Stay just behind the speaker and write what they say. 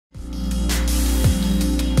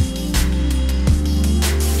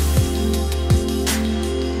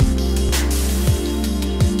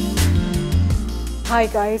Hi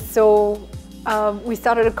guys, so we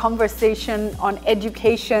started a conversation on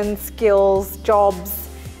education, skills, jobs,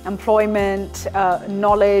 employment,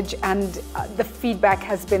 knowledge, and the feedback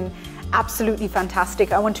has been absolutely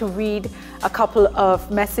fantastic. I want to read a couple of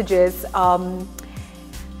messages.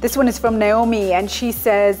 This one is from Naomi, and she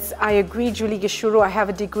says, I agree, Julie Gishuru, I have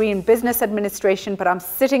a degree in business administration, but I'm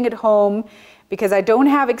sitting at home because I don't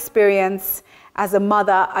have experience. As a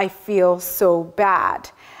mother, I feel so bad.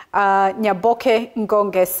 Nyaboke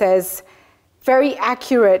Ngonge says, very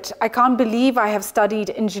accurate. I can't believe I have studied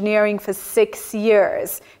engineering for 6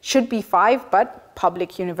 years. Should be 5, but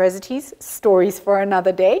public universities, stories for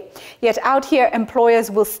another day. Yet out here,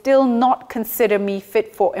 employers will still not consider me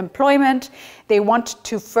fit for employment. They want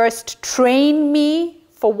to first train me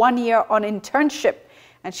for 1 year on internship.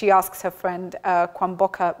 And she asks her friend,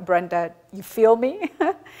 Kwamboka Brenda, you feel me?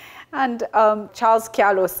 And Charles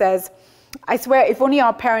Kialo says, I swear, if only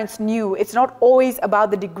our parents knew, it's not always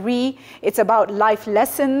about the degree, it's about life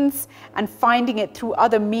lessons and finding it through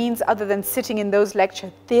other means other than sitting in those lecture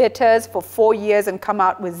theaters for 4 years and come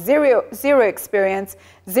out with zero experience,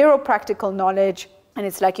 zero practical knowledge, and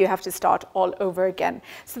it's like you have to start all over again.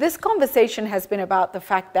 So this conversation has been about the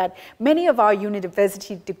fact that many of our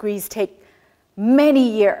university degrees take many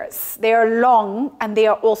years. They are long and they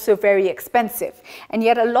are also very expensive. And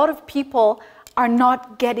yet a lot of people are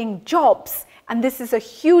not getting jobs. And this is a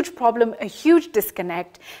huge problem, a huge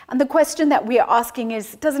disconnect. And the question that we are asking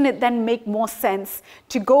is, doesn't it then make more sense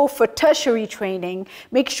to go for tertiary training,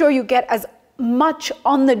 make sure you get as much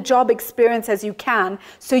on-the-job experience as you can,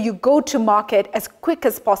 so you go to market as quick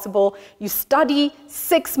as possible, you study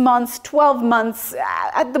 6 months, 12 months,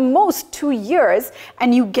 at the most 2 years,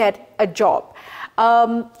 and you get a job.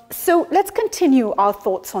 So let's continue our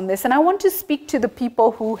thoughts on this. And I want to speak to the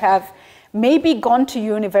people who have maybe gone to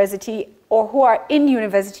university or who are in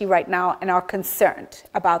university right now and are concerned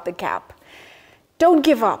about the gap. Don't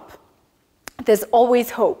give up. There's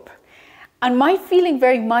always hope. And my feeling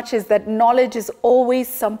very much is that knowledge is always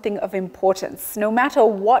something of importance. No matter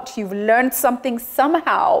what, you've learned something,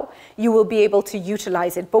 somehow you will be able to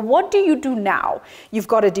utilize it. But what do you do now? You've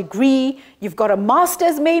got a degree, you've got a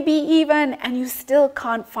master's maybe even, and you still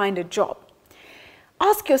can't find a job.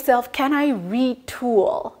 Ask yourself, can I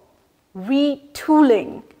retool?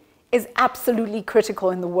 Retooling is absolutely critical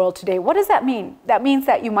in the world today. What does that mean? That means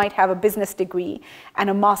that you might have a business degree and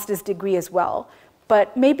a master's degree as well.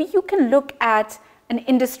 But maybe you can look at an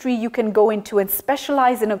industry you can go into and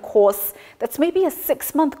specialize in a course that's maybe a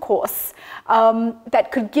 6-month course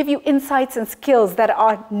that could give you insights and skills that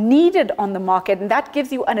are needed on the market, and that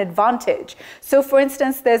gives you an advantage. So for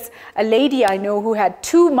instance, there's a lady I know who had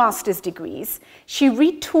 2 master's degrees. She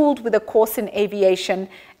retooled with a course in aviation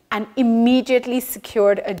and immediately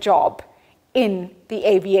secured a job in the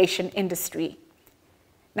aviation industry.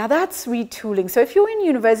 Now that's retooling. So if you're in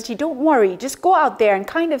university, don't worry, just go out there and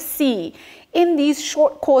kind of see in these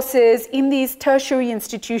short courses, in these tertiary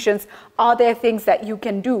institutions, are there things that you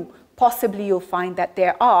can do? Possibly you'll find that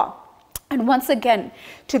there are. And once again,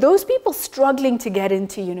 to those people struggling to get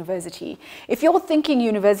into university, if you're thinking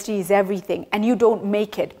university is everything and you don't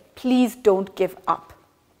make it, please don't give up.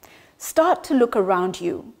 Start to look around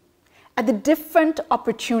you at the different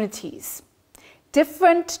opportunities,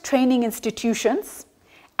 different training institutions,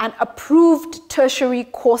 and approved tertiary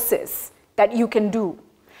courses that you can do.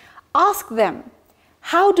 Ask them,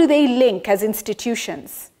 how do they link as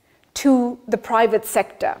institutions to the private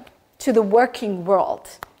sector, to the working world?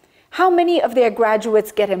 How many of their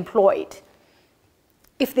graduates get employed?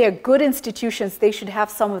 If they're good institutions, they should have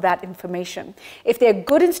some of that information. If they're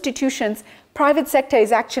good institutions, private sector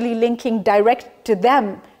is actually linking direct to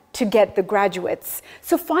them to get the graduates.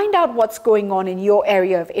 So find out what's going on in your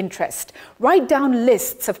area of interest. Write down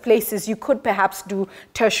lists of places you could perhaps do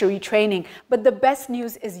tertiary training. But the best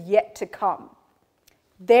news is yet to come.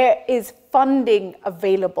 There is funding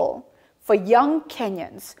available for young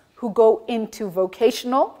Kenyans who go into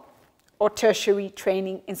vocational or tertiary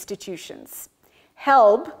training institutions.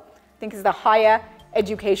 HELB, I think is the Higher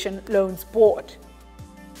Education Loans Board,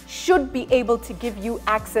 should be able to give you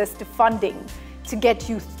access to funding to get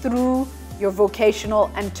you through your vocational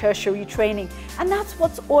and tertiary training. And that's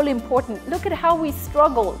what's all important. Look at how we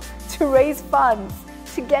struggle to raise funds,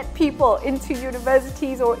 to get people into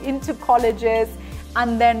universities or into colleges,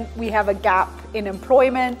 and then we have a gap in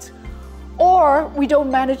employment, or we don't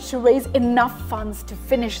manage to raise enough funds to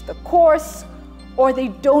finish the course, or they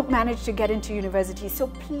don't manage to get into university. So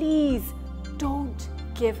please don't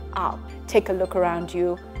give up. Take a look around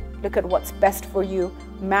you, look at what's best for you,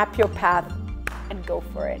 map your path, and go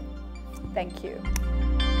for it. Thank you.